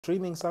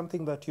streaming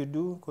something that you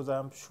do? Because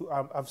I'm sure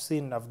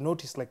I've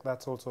noticed like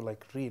that's also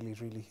like really,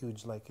 really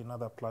huge. Like in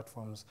other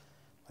platforms,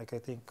 like I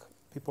think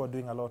people are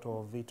doing a lot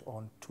of it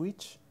on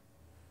Twitch.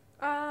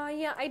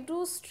 Yeah, I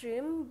do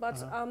stream,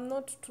 but I'm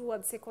not too,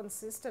 I'd say,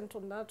 consistent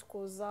on that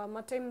because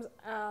at times,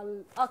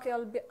 I'll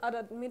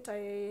admit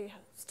I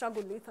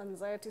struggle with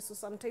anxiety, so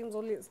sometimes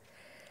always,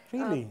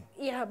 Really?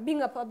 yeah,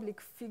 being a public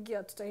figure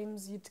at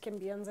times, it can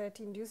be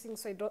anxiety inducing,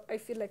 so I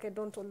feel like I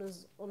don't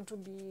always want to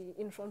be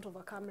in front of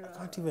a camera. I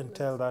can't even like,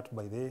 tell that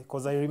by the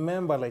because I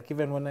remember like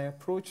even when I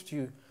approached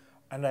you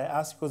and I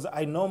asked because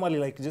I normally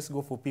like just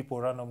go for people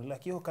randomly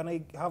like yo can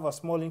I have a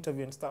small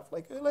interview and stuff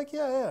like you're like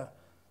yeah,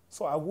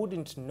 so I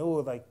wouldn't know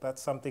like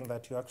that's something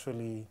that you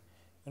actually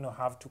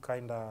have to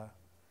kind of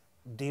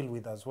deal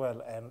with as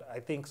well. And I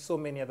think so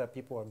many other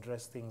people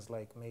address things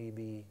like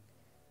maybe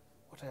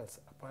what else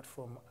apart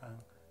from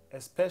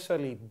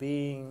especially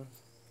being,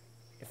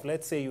 if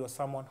let's say you're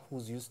someone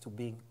who's used to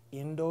being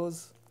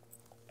indoors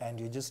and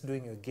you're just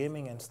doing your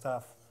gaming and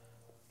stuff,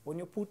 when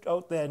you put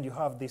out there and you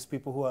have these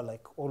people who are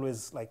like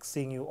always like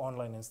seeing you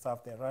online and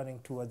stuff, they're running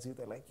towards you,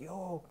 they're like,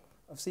 yo,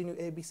 I've seen you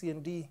A, B, C,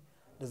 and D.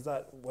 Does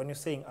that, when you're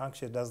saying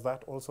anxious, does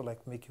that also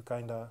like make you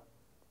kind of,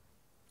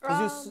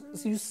 because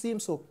you seem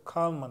so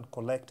calm and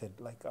collected.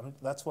 Like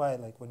that's why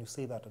like when you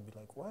say that, I'd be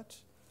like, what?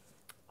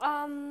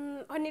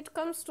 When it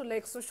comes to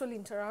like social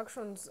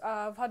interactions,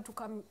 I've had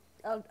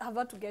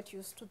to get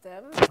used to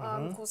them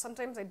because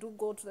sometimes I do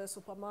go to the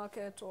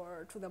supermarket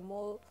or to the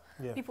mall.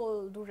 Yeah.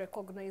 People do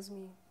recognize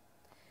me.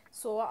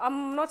 So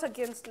I'm not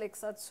against like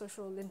such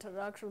social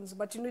interactions,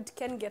 but it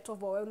can get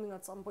overwhelming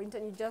at some point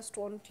and you just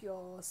want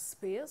your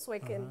space so I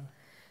can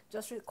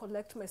just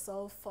recollect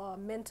myself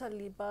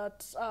mentally.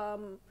 But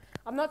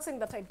I'm not saying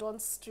that I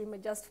don't stream, I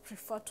just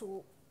prefer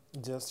to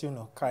just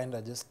kind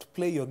of just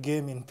play your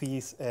game in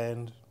peace.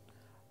 And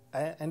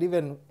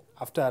even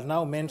after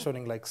now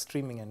mentioning like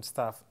streaming and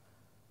stuff,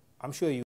 I'm sure you